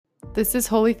This is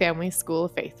Holy Family School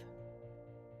of Faith.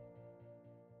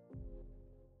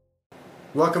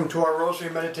 Welcome to our Rosary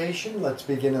Meditation. Let's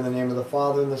begin in the name of the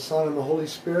Father, and the Son, and the Holy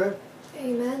Spirit.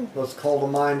 Amen. Let's call to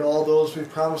mind all those we've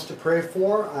promised to pray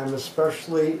for. I'm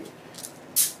especially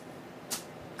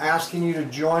asking you to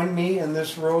join me in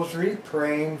this rosary,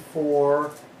 praying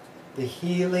for the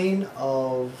healing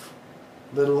of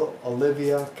little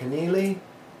Olivia Keneally,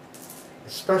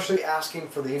 especially asking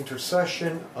for the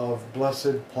intercession of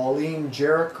Blessed Pauline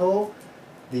Jaricot,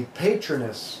 the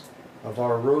patroness of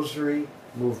our rosary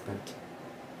movement.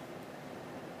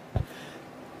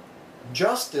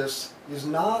 Justice is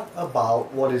not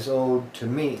about what is owed to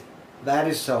me. That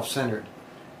is self-centered.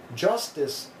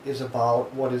 Justice is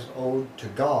about what is owed to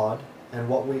God and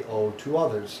what we owe to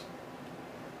others.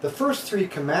 The first 3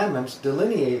 commandments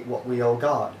delineate what we owe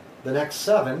God. The next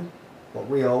 7, what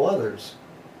we owe others.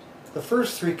 The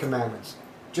first 3 commandments,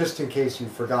 just in case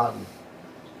you've forgotten.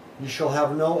 You shall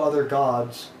have no other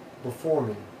gods before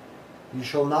me. You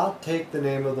shall not take the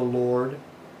name of the Lord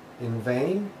in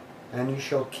vain, and you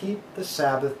shall keep the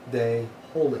Sabbath day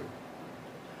holy.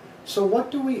 So what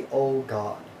do we owe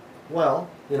God? Well,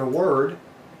 in a word,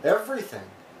 everything.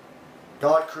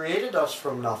 God created us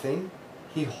from nothing.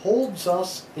 He holds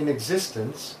us in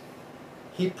existence.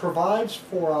 He provides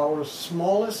for our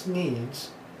smallest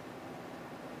needs.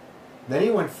 Then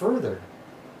he went further.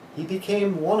 He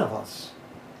became one of us,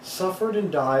 suffered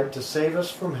and died to save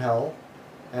us from hell,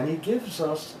 and he gives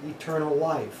us eternal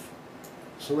life.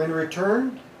 So in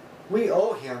return, we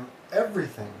owe him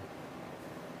everything.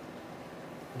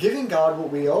 Giving God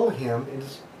what we owe him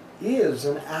is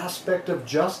an aspect of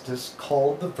justice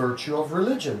called the virtue of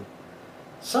religion.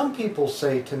 Some people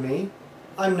say to me,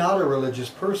 I'm not a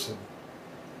religious person.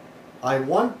 I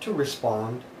want to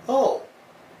respond, oh,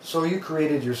 so you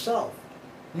created yourself.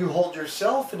 You hold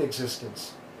yourself in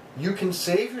existence. You can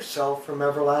save yourself from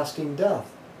everlasting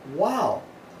death. Wow!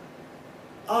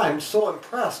 I'm so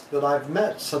impressed that I've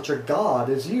met such a God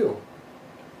as you.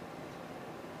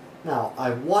 Now,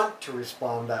 I want to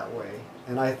respond that way,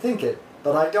 and I think it,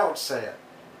 but I don't say it,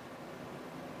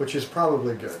 which is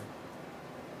probably good.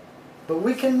 But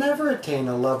we can never attain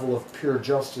a level of pure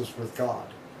justice with God.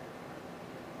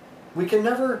 We can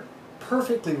never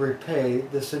perfectly repay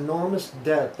this enormous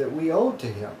debt that we owe to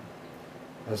him.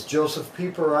 As Joseph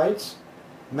Pieper writes,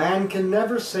 man can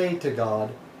never say to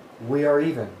God, we are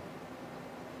even.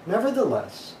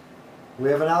 Nevertheless, we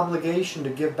have an obligation to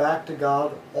give back to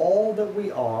God all that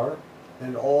we are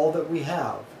and all that we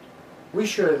have. We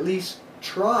should at least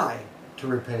try to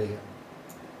repay him.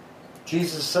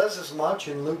 Jesus says as much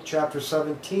in Luke chapter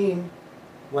 17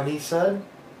 when he said,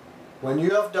 when you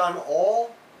have done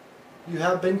all you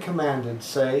have been commanded,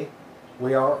 say,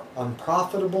 we are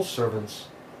unprofitable servants.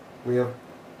 We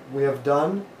have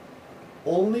done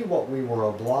only what we were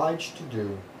obliged to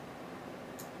do.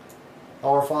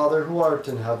 Our Father, who art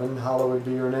in heaven, hallowed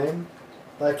be your name.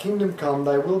 Thy kingdom come,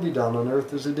 thy will be done on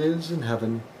earth as it is in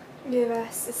heaven. Give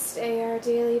us this day our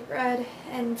daily bread,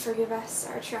 and forgive us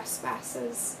our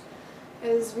trespasses,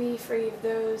 as we forgive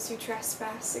those who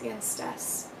trespass against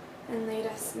us. And lead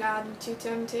us not into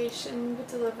temptation, but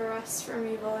deliver us from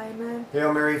evil. Amen.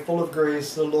 Hail Mary, full of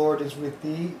grace, the Lord is with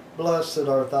thee. Blessed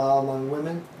art thou among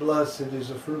women. Blessed is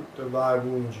the fruit of thy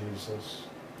womb, Jesus.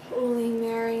 Holy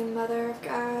Mary, Mother of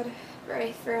God,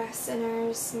 pray for us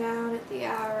sinners, now and at the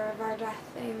hour of our death.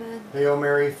 Amen. Hail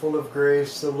Mary, full of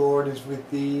grace, the Lord is with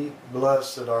thee.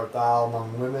 Blessed art thou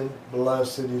among women.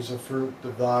 Blessed is the fruit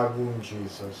of thy womb,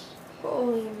 Jesus.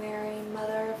 Holy Mary,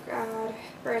 Mother of God,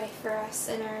 pray for us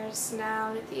sinners, now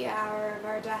and at the hour of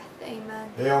our death. Amen.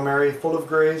 Hail Mary, full of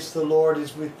grace, the Lord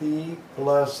is with thee.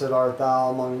 Blessed art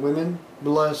thou among women.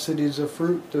 Blessed is the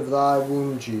fruit of thy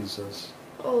womb, Jesus.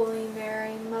 Holy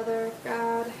Mary, Mother of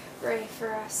God, pray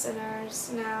for us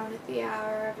sinners, now and at the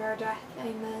hour of our death.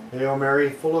 Amen. Hail Mary,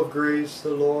 full of grace,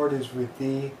 the Lord is with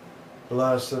thee.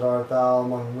 Blessed art thou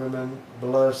among women.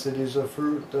 Blessed is the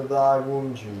fruit of thy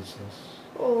womb, Jesus.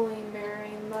 Holy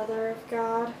Mary, Mother of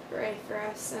God, pray for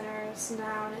us sinners,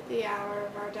 now and at the hour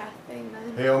of our death.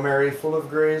 Amen. Hail Mary, full of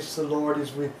grace, the Lord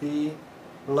is with thee.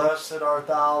 Blessed art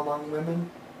thou among women.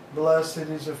 Blessed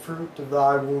is the fruit of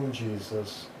thy womb,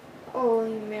 Jesus.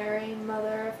 Holy Mary,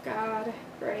 Mother of God,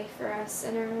 pray for us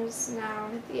sinners, now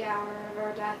and at the hour of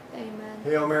our death. Amen.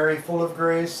 Hail Mary, full of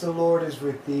grace, the Lord is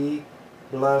with thee.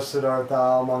 Blessed art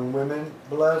thou among women.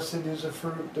 Blessed is the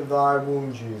fruit of thy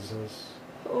womb, Jesus.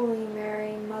 Holy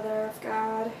Mary, Mother of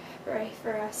God, pray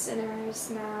for us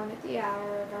sinners, now and at the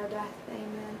hour of our death.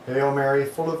 Amen. Hail Mary,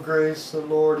 full of grace, the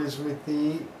Lord is with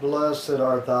thee. Blessed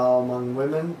art thou among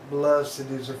women.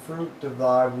 Blessed is the fruit of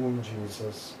thy womb,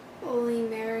 Jesus. Holy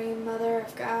Mary, Mother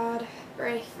of God,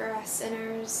 pray for us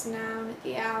sinners, now and at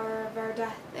the hour of our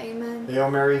death. Amen. Hail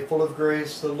Mary, full of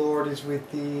grace, the Lord is with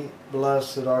thee.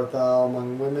 Blessed art thou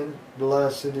among women.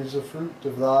 Blessed is the fruit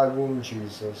of thy womb,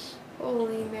 Jesus.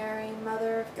 Holy Mary,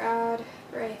 Mother of God,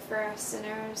 pray for us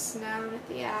sinners, now and at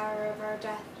the hour of our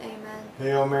death. Amen.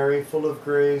 Hail Mary, full of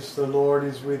grace, the Lord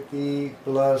is with thee.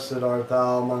 Blessed art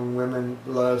thou among women.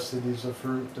 Blessed is the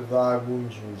fruit of thy womb,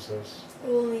 Jesus.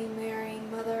 Holy Mary,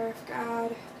 Mother of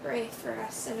God, pray for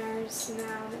us sinners,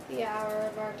 now and at the hour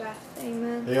of our death.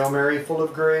 Amen. Hail Mary, full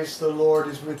of grace, the Lord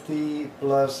is with thee.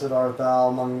 Blessed art thou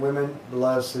among women.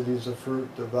 Blessed is the fruit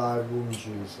of thy womb,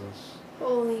 Jesus.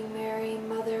 Holy Mary,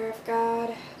 Mother of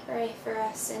God, pray for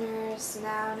us sinners,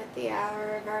 now and at the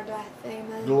hour of our death.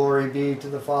 Amen. Glory be to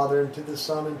the Father, and to the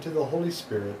Son, and to the Holy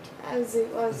Spirit. As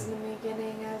it was in the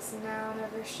beginning, as now, and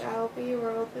ever shall be,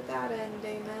 world without end.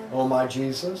 Amen. O my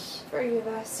Jesus, Forgive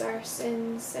us our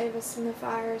sins, save us from the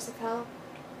fires of hell.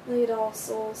 Lead all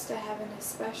souls to heaven,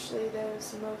 especially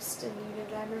those most in need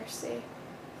of thy mercy.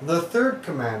 the third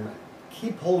commandment,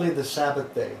 keep holy the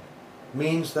Sabbath day,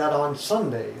 means that on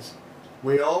Sundays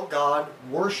we owe God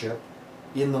worship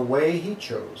in the way He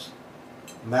chose,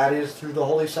 and that is through the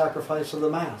holy sacrifice of the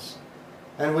Mass.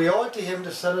 And we owe it to Him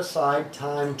to set aside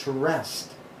time to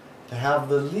rest, to have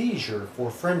the leisure for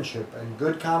friendship and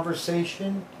good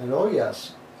conversation, and oh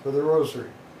yes, for the rosary.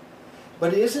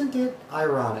 But isn't it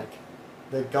ironic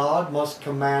that God must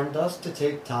command us to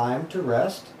take time to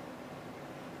rest?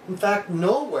 In fact,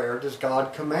 nowhere does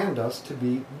God command us to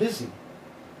be busy.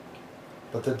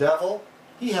 But the devil,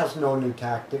 he has no new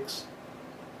tactics.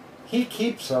 He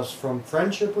keeps us from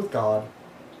friendship with God,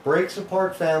 breaks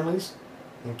apart families,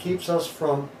 and keeps us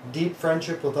from deep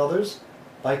friendship with others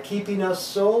by keeping us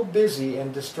so busy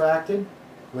and distracted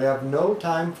we have no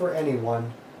time for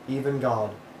anyone, even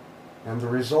God. And the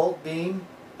result being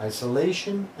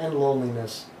isolation and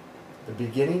loneliness, the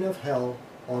beginning of hell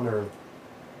on earth.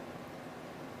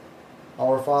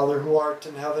 Our Father who art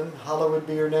in heaven, hallowed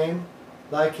be your name.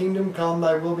 Thy kingdom come,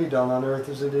 thy will be done on earth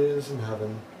as it is in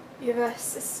heaven. Give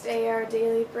us this day our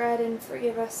daily bread, and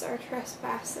forgive us our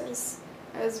trespasses,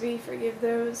 as we forgive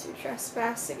those who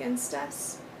trespass against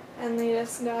us. And lead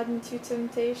us not into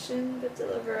temptation, but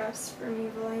deliver us from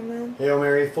evil. Amen. Hail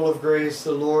Mary, full of grace,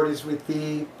 the Lord is with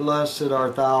thee. Blessed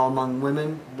art thou among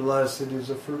women. Blessed is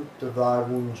the fruit of thy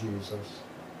womb, Jesus.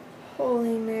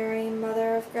 Holy Mary,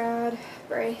 Mother of God,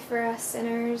 pray for us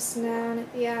sinners, now and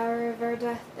at the hour of our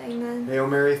death. Amen. Hail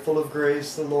Mary, full of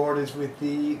grace, the Lord is with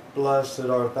thee. Blessed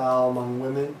art thou among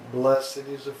women. Blessed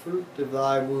is the fruit of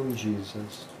thy womb,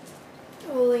 Jesus.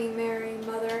 Holy Mary,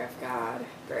 Mother of God,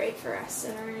 pray for us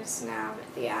sinners, now and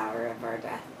at the hour of our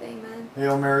death. Amen.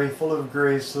 Hail Mary, full of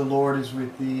grace, the Lord is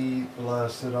with thee.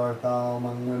 Blessed art thou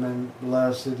among women.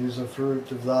 Blessed is the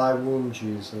fruit of thy womb,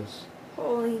 Jesus.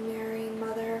 Holy Mary,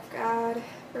 Mother of God,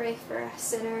 pray for us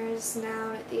sinners, now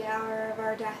and at the hour of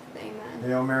our death. Amen.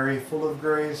 Hail Mary, full of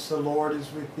grace, the Lord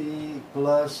is with thee.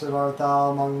 Blessed art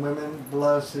thou among women.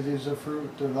 Blessed is the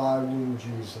fruit of thy womb,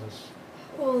 Jesus.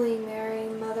 Holy Mary,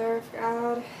 Mother of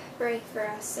God, pray for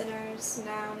us sinners,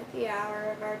 now and at the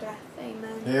hour of our death.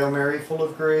 Amen. Hail Mary, full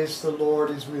of grace, the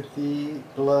Lord is with thee.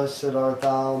 Blessed art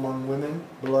thou among women.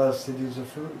 Blessed is the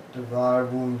fruit of thy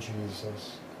womb,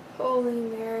 Jesus. Holy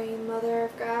Mary, Mother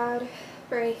of God,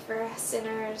 pray for us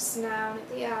sinners, now and at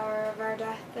the hour of our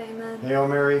death. Amen. Hail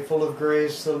Mary, full of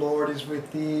grace, the Lord is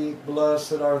with thee.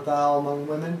 Blessed art thou among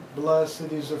women.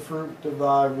 Blessed is the fruit of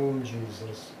thy womb,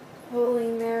 Jesus. Holy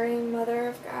Mary, Mother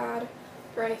of God,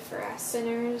 pray for us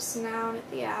sinners, now and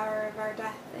at the hour of our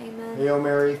death. Amen. Hail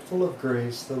Mary, full of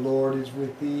grace, the Lord is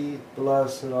with thee.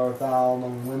 Blessed art thou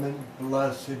among women.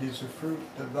 Blessed is the fruit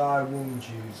of thy womb,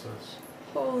 Jesus.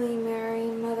 Holy Mary,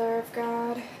 Mother of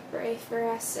God, pray for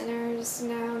us sinners,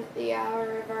 now and at the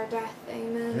hour of our death.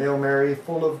 Amen. Hail Mary,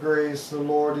 full of grace, the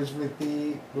Lord is with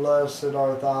thee. Blessed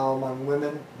art thou among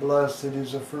women. Blessed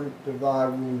is the fruit of thy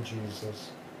womb,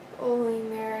 Jesus. Holy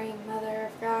Mary, Mother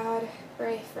of God,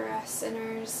 pray for us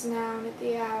sinners, now and at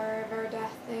the hour of our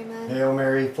death. Amen. Hail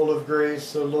Mary, full of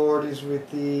grace, the Lord is with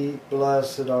thee.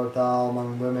 Blessed art thou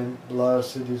among women.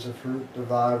 Blessed is the fruit of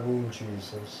thy womb,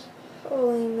 Jesus.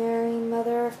 Holy Mary,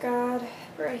 Mother of God,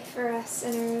 pray for us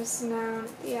sinners, now and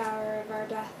at the hour of our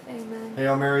death. Amen.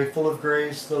 Hail Mary, full of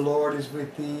grace, the Lord is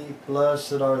with thee.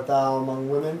 Blessed art thou among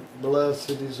women.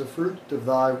 Blessed is the fruit of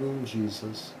thy womb,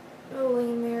 Jesus. Holy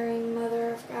Mary,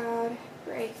 Mother of God,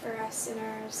 pray for us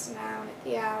sinners, now and at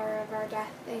the hour of our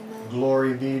death. Amen.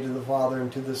 Glory be to the Father,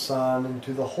 and to the Son, and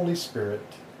to the Holy Spirit.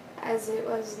 As it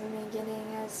was in the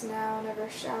beginning, as now, and ever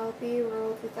shall be,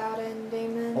 world without end.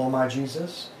 Amen. O my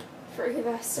Jesus, Forgive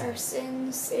us our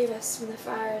sins, save us from the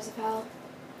fires of hell.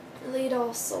 Lead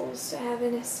all souls to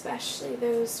heaven, especially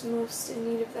those most in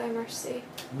need of thy mercy.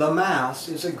 The Mass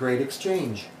is a great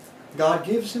exchange. God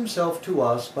gives himself to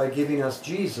us by giving us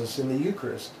Jesus in the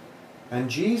Eucharist, and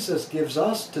Jesus gives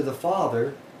us to the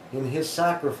Father in his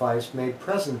sacrifice made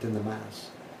present in the Mass.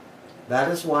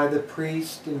 That is why the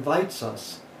priest invites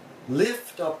us,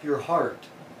 lift up your heart,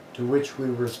 to which we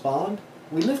respond,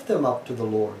 we lift them up to the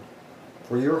Lord,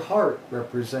 for your heart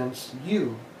represents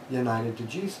you united to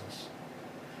Jesus.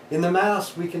 In the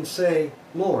Mass we can say,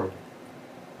 Lord,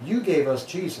 you gave us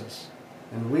Jesus,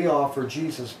 and we offer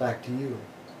Jesus back to you.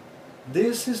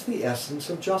 This is the essence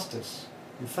of justice.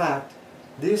 In fact,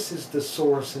 this is the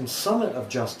source and summit of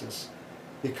justice,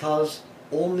 because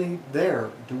only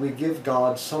there do we give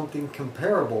God something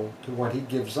comparable to what he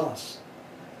gives us.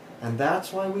 And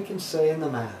that's why we can say in the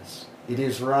Mass, it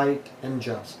is right and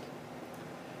just.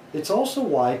 It's also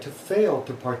why to fail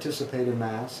to participate in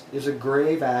Mass is a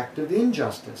grave act of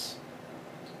injustice.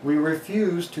 We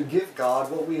refuse to give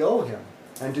God what we owe him,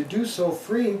 and to do so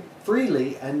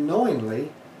freely and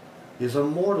knowingly is a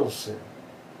mortal sin,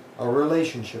 a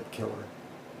relationship killer.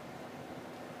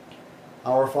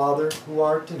 Our Father, who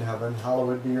art in heaven,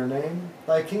 hallowed be your name.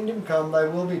 Thy kingdom come, thy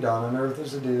will be done on earth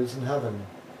as it is in heaven.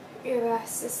 Give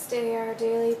us this day our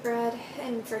daily bread,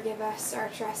 and forgive us our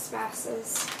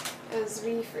trespasses, as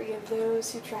we forgive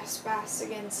those who trespass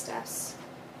against us.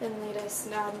 And lead us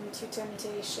not into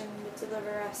temptation, but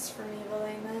deliver us from evil.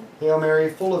 Amen. Hail Mary,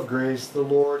 full of grace, the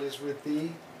Lord is with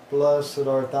thee. Blessed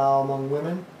art thou among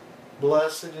women.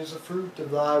 Blessed is the fruit of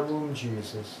thy womb,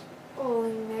 Jesus.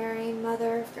 Holy Mary,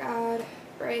 Mother of God,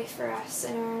 pray for us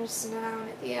sinners, now and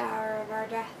at the hour of our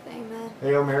death. Amen.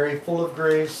 Hail Mary, full of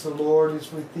grace, the Lord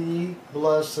is with thee.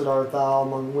 Blessed art thou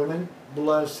among women.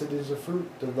 Blessed is the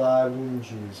fruit of thy womb,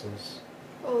 Jesus.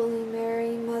 Holy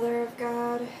Mary, Mother of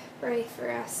God, pray for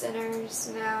us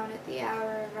sinners, now and at the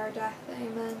hour of our death.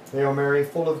 Amen. Hail Mary,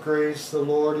 full of grace, the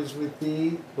Lord is with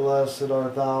thee. Blessed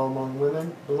art thou among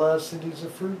women. Blessed is the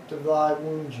fruit of thy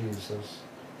womb, Jesus.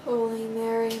 Holy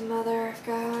Mary, Mother of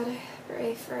God,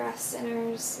 pray for us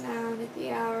sinners, now and at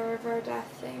the hour of our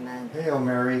death. Amen. Hail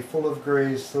Mary, full of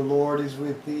grace, the Lord is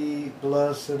with thee.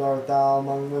 Blessed art thou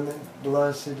among women.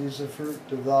 Blessed is the fruit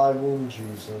of thy womb,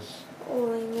 Jesus.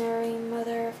 Holy Mary,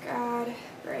 Mother of God,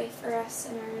 pray for us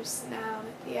sinners, now and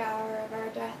at the hour of our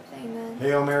death. Amen.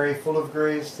 Hail Mary, full of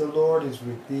grace, the Lord is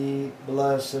with thee.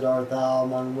 Blessed art thou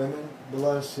among women.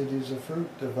 Blessed is the fruit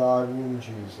of thy womb,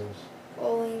 Jesus.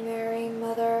 Holy Mary,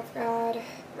 Mother of God,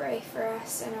 pray for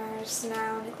us sinners,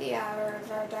 now and at the hour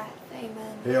of our death.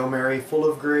 Amen. Hail Mary, full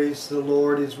of grace, the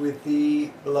Lord is with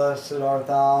thee. Blessed art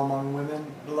thou among women.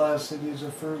 Blessed is the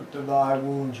fruit of thy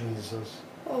womb, Jesus.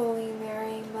 Holy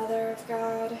Mary, Mother of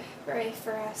God, pray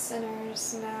for us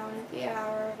sinners, now and at the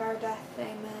hour of our death.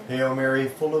 Amen. Hail Mary,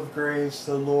 full of grace,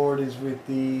 the Lord is with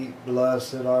thee.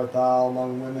 Blessed art thou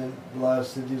among women.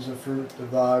 Blessed is the fruit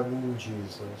of thy womb,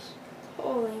 Jesus.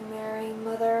 Holy Mary,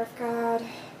 Mother of God,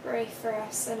 pray for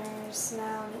us sinners,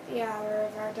 now and at the hour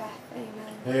of our death.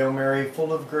 Amen. Hail Mary,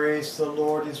 full of grace, the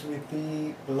Lord is with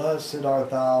thee. Blessed art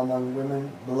thou among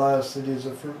women. Blessed is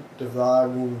the fruit of thy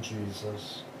womb,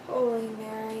 Jesus. Holy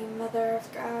Mary, Mother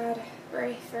of God,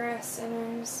 pray for us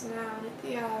sinners, now and at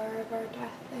the hour of our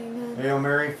death. Amen. Hail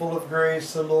Mary, full of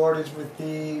grace, the Lord is with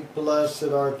thee. Blessed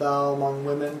art thou among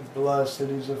women. Blessed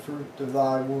is the fruit of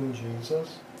thy womb,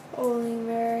 Jesus. Holy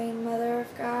Mary, Mother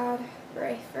of God,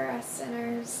 pray for us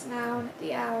sinners, now and at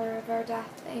the hour of our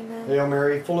death. Amen. Hail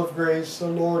Mary, full of grace, the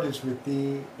Lord is with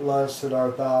thee. Blessed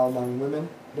art thou among women.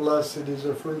 Blessed is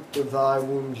the fruit of thy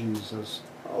womb, Jesus.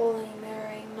 Holy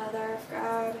Mary, Mother of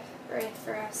God, pray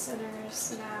for us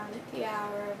sinners, now and at the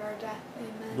hour of our death.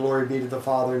 Amen. Glory be to the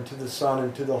Father, and to the Son,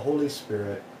 and to the Holy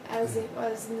Spirit. As it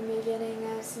was in the beginning,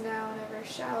 as now and ever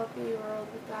shall be, world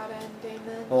without end.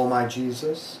 Amen. O my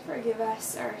Jesus, Forgive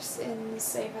us our sins,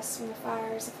 save us from the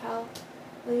fires of hell.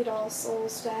 Lead all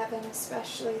souls to heaven,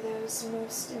 especially those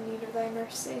most in need of thy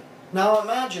mercy. now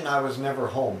imagine I was never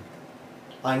home.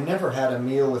 I never had a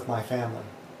meal with my family.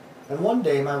 And one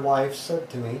day my wife said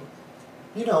to me,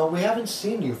 "You know, we haven't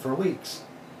seen you for weeks.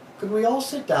 Could we all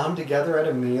sit down together at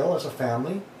a meal as a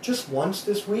family, just once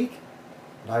this week?"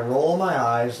 And I roll my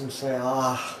eyes and say,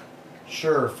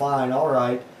 sure, fine, all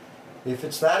right. If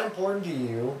it's that important to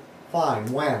you,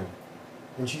 fine, when?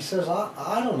 And she says,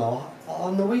 I don't know,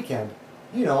 on the weekend.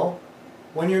 You know,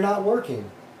 when you're not working.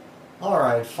 All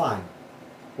right, fine.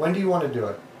 When do you want to do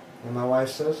it? And my wife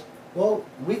says, well,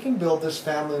 we can build this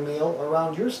family meal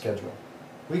around your schedule.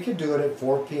 We could do it at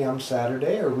 4 p.m.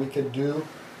 Saturday, or we could do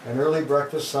an early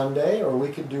breakfast Sunday, or we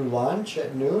could do lunch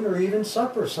at noon, or even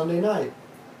supper Sunday night.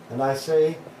 And I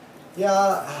say,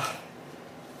 yeah,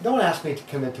 don't ask me to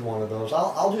commit to one of those.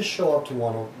 I'll just show up to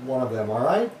one of them, all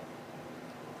right?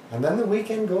 And then the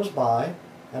weekend goes by,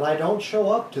 and I don't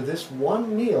show up to this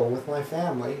one meal with my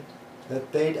family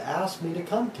that they'd asked me to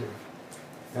come to,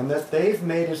 and that they've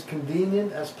made as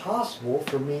convenient as possible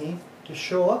for me to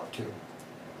show up to.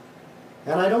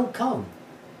 And I don't come.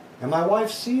 And my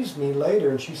wife sees me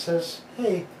later and she says,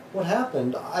 "Hey, what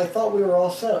happened? I thought we were all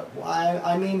set up.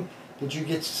 I mean, did you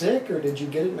get sick or did you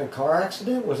get in a car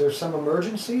accident? Was there some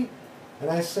emergency?" And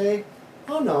I say,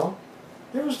 "Oh no,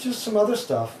 there was just some other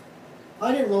stuff.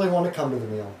 I didn't really want to come to the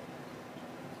meal."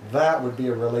 That would be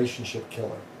a relationship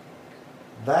killer.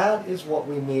 That is what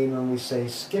we mean when we say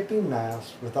skipping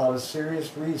Mass without a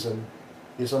serious reason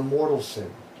is a mortal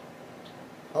sin.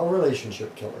 A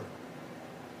relationship killer.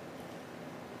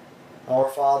 Our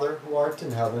Father, who art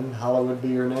in heaven, hallowed be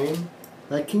your name.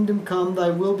 Thy kingdom come, thy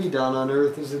will be done on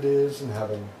earth as it is in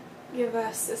heaven. Give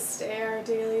us this day our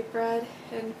daily bread,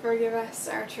 and forgive us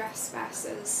our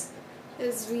trespasses,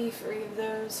 as we forgive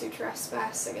those who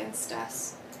trespass against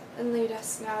us. And lead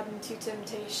us not into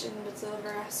temptation, but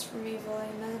deliver us from evil.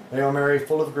 Amen. Hail Mary,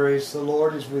 full of grace, the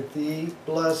Lord is with thee.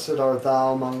 Blessed art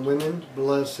thou among women.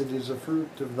 Blessed is the fruit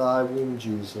of thy womb,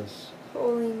 Jesus.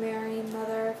 Holy Mary,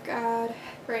 Mother of God,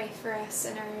 pray for us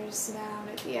sinners, now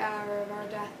and at the hour of our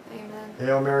death. Amen.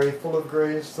 Hail Mary, full of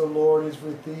grace, the Lord is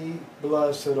with thee.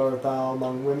 Blessed art thou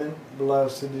among women.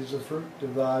 Blessed is the fruit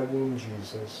of thy womb,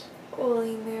 Jesus.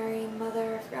 Holy Mary,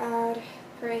 Mother of God,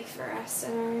 pray for us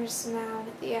sinners, now and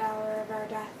at the hour of our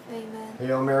death. Amen.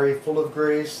 Hail Mary, full of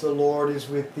grace, the Lord is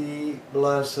with thee.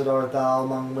 Blessed art thou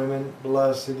among women.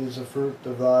 Blessed is the fruit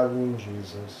of thy womb,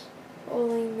 Jesus.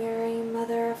 Holy Mary,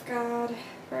 Mother of God,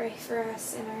 pray for us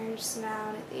sinners, now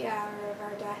and at the hour of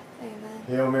our death. Amen.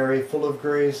 Hail Mary, full of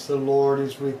grace, the Lord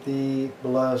is with thee.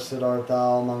 Blessed art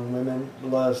thou among women.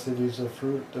 Blessed is the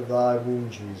fruit of thy womb,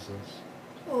 Jesus.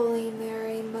 Holy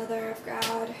Mary, Mother of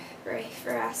God, pray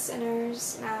for us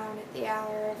sinners, now and at the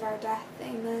hour of our death.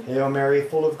 Amen. Hail Mary,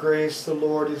 full of grace, the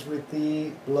Lord is with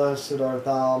thee. Blessed art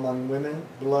thou among women.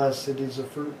 Blessed is the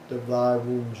fruit of thy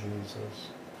womb, Jesus.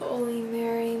 Holy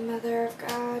Mary, Mother of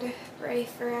God, pray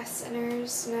for us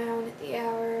sinners, now and at the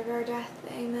hour of our death.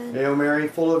 Amen. Hail Mary,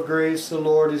 full of grace, the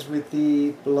Lord is with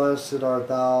thee. Blessed art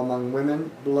thou among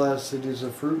women. Blessed is the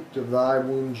fruit of thy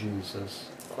womb, Jesus.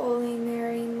 Holy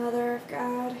Mary, Mother of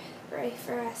God, pray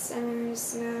for us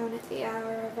sinners, now and at the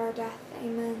hour of our death.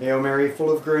 Amen. Hail Mary,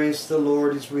 full of grace, the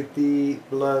Lord is with thee.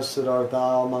 Blessed art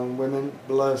thou among women.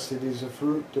 Blessed is the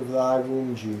fruit of thy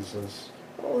womb, Jesus.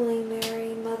 Holy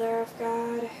Mary, Mother of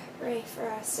God, pray for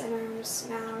us sinners,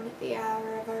 now and at the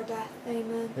hour of our death.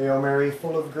 Amen. Hail Mary,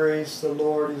 full of grace, the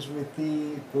Lord is with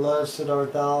thee. Blessed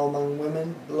art thou among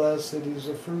women. Blessed is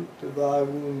the fruit of thy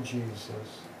womb,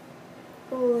 Jesus.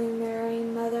 Holy Mary,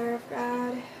 Mother of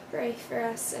God, pray for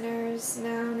us sinners,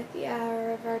 now and at the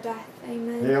hour of our death.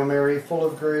 Amen. Hail Mary, full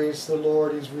of grace, the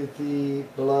Lord is with thee.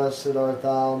 Blessed art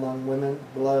thou among women.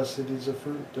 Blessed is the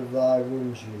fruit of thy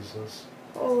womb, Jesus.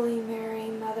 Holy Mary,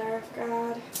 Mother of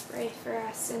God, pray for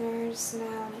us sinners,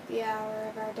 now and at the hour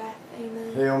of our death.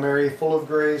 Amen. Hail Mary, full of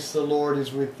grace, the Lord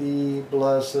is with thee.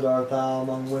 Blessed art thou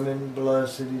among women.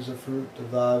 Blessed is the fruit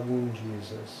of thy womb,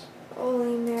 Jesus.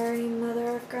 Holy Mary,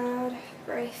 Mother of God,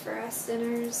 pray for us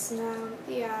sinners, now and at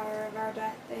the hour of our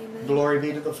death. Amen. Glory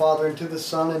be to the Father, and to the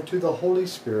Son, and to the Holy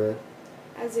Spirit.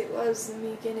 As it was in the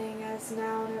beginning, as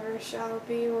now and ever shall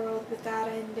be, world without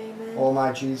end. Amen. O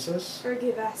my Jesus,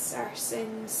 Forgive us our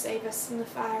sins, save us from the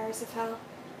fires of hell.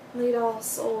 Lead all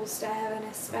souls to heaven,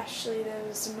 especially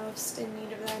those most in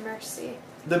need of thy mercy.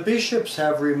 the bishops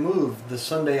have removed the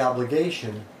Sunday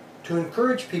obligation to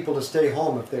encourage people to stay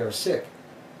home if they are sick.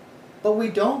 But we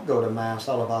don't go to Mass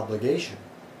out of obligation.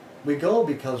 We go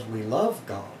because we love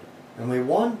God, and we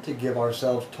want to give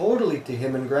ourselves totally to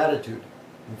Him in gratitude.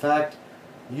 In fact,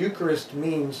 Eucharist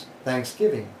means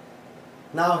thanksgiving.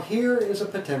 Now here is a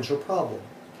potential problem.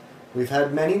 We've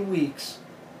had many weeks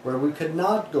where we could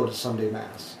not go to Sunday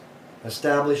Mass,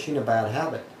 establishing a bad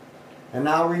habit. And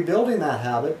now rebuilding that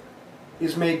habit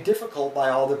is made difficult by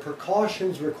all the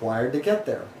precautions required to get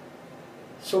there.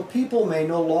 So people may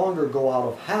no longer go out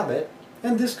of habit,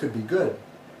 and this could be good,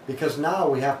 because now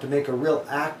we have to make a real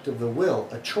act of the will,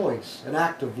 a choice, an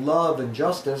act of love and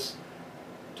justice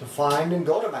to find and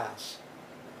go to Mass.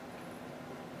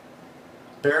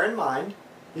 Bear in mind,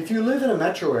 if you live in a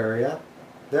metro area,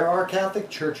 there are Catholic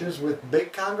churches with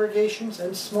big congregations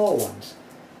and small ones.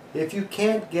 If you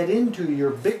can't get into your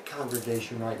big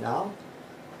congregation right now,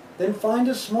 then find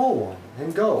a small one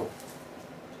and go.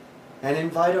 And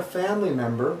invite a family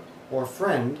member or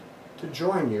friend to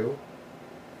join you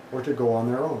or to go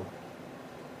on their own.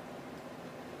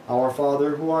 Our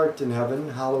Father, who art in heaven,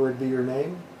 hallowed be your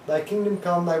name. Thy kingdom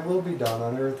come, thy will be done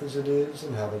on earth as it is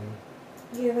in heaven.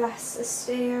 Give us this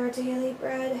day our daily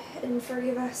bread, and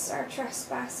forgive us our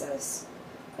trespasses,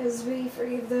 as we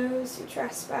forgive those who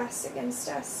trespass against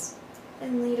us.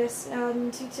 And lead us not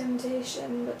into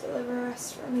temptation, but deliver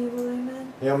us from evil.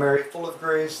 Amen. Hail Mary, full of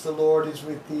grace, the Lord is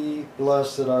with thee.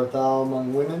 Blessed art thou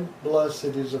among women.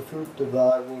 Blessed is the fruit of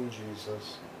thy womb,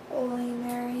 Jesus. Holy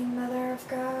Mary, Mother of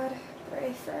God,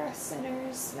 pray for us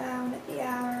sinners, now and at the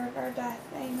hour of our death.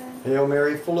 Amen. Hail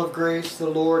Mary, full of grace, the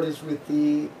Lord is with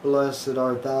thee. Blessed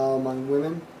art thou among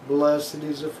women. Blessed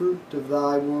is the fruit of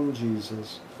thy womb,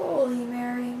 Jesus. Holy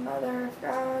Mary, Mother of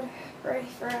God, pray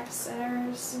for us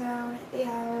sinners, now and at the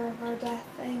hour of our death.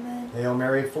 Amen. Hail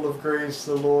Mary, full of grace,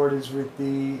 the Lord is with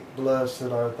thee.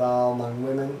 Blessed art thou among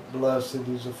women. Blessed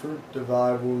is the fruit of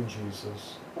thy womb,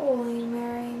 Jesus. Holy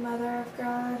Mary, Mother of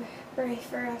God, pray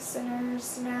for us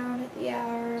sinners, now and at the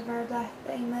hour of our death.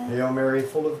 Amen. Hail Mary,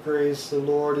 full of grace, the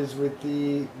Lord is with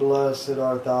thee. Blessed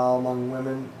art thou among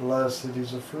women. Blessed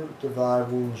is the fruit of thy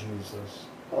womb, Jesus.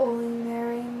 Holy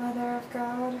Mary, Mother of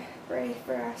God, pray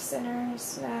for us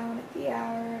sinners, now and at the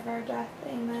hour of our death.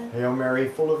 Amen. Hail Mary,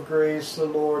 full of grace, the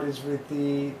Lord is with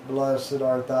thee. Blessed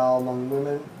art thou among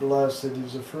women. Blessed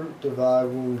is the fruit of thy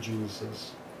womb,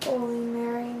 Jesus. Holy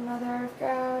Mary, Mother of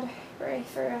God, pray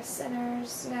for us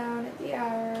sinners, now and at the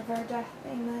hour of our death.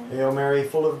 Amen. Hail Mary,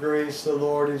 full of grace, the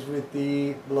Lord is with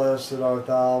thee. Blessed art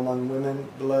thou among women.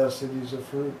 Blessed is the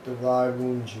fruit of thy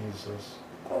womb, Jesus.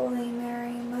 Holy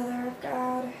Mary, Mother of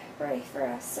God, pray for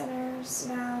us sinners,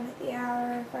 now and at the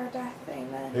hour of our death.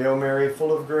 Amen. Hail Mary,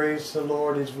 full of grace, the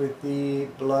Lord is with thee.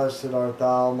 Blessed art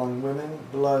thou among women.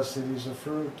 Blessed is the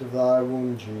fruit of thy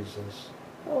womb, Jesus.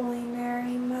 Holy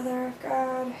Mary, Mother of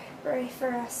God, pray for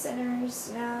us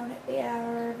sinners, now and at the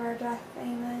hour of our death.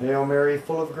 Amen. Hail Mary,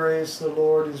 full of grace, the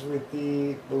Lord is with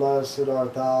thee. Blessed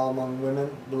art thou among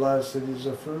women. Blessed is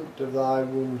the fruit of thy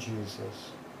womb,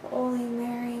 Jesus. Holy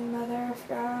Mary, Mother of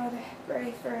God,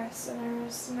 pray for us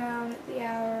sinners, now and at the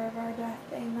hour of our death.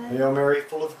 Amen. Hail Mary,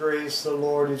 full of grace, the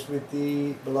Lord is with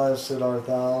thee. Blessed art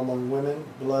thou among women.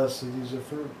 Blessed is the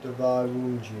fruit of thy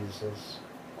womb, Jesus.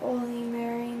 Holy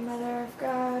Mary, Mother of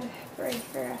God, pray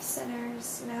for us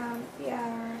sinners, now and at the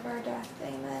hour of our death.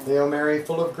 Amen. Hail Mary,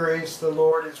 full of grace, the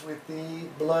Lord is with thee.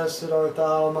 Blessed art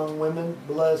thou among women.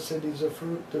 Blessed is the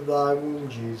fruit of thy womb,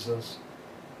 Jesus.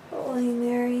 Holy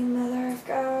Mary, Mother of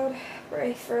God,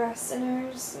 pray for us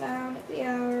sinners, now and at the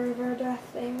hour of our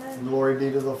death. Amen. Glory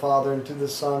be to the Father, and to the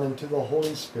Son, and to the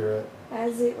Holy Spirit.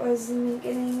 As it was in the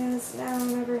beginning, as now,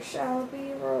 and ever shall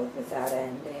be, world without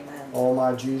end. Amen. O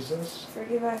my Jesus,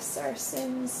 Forgive us our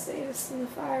sins, save us from the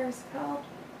fires of hell.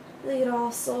 Lead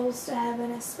all souls to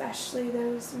heaven, especially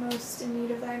those most in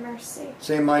need of thy mercy.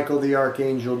 Saint Michael the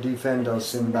Archangel, defend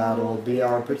us in battle. Be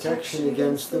our protection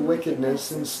against the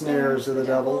wickedness and snares of the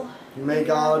devil. May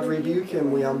God rebuke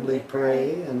him, we humbly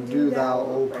pray. And do thou,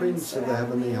 O Prince of the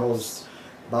heavenly host,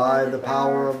 by the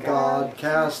power of God,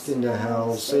 cast into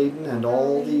hell Satan and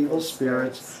all the evil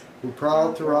spirits who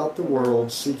prowl throughout the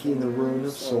world, seeking the ruin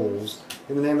of souls.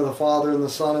 In the name of the Father, and the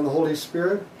Son, and the Holy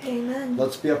Spirit. Amen.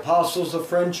 Let's be apostles of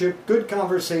friendship, good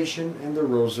conversation, and the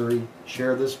rosary.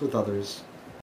 Share this with others.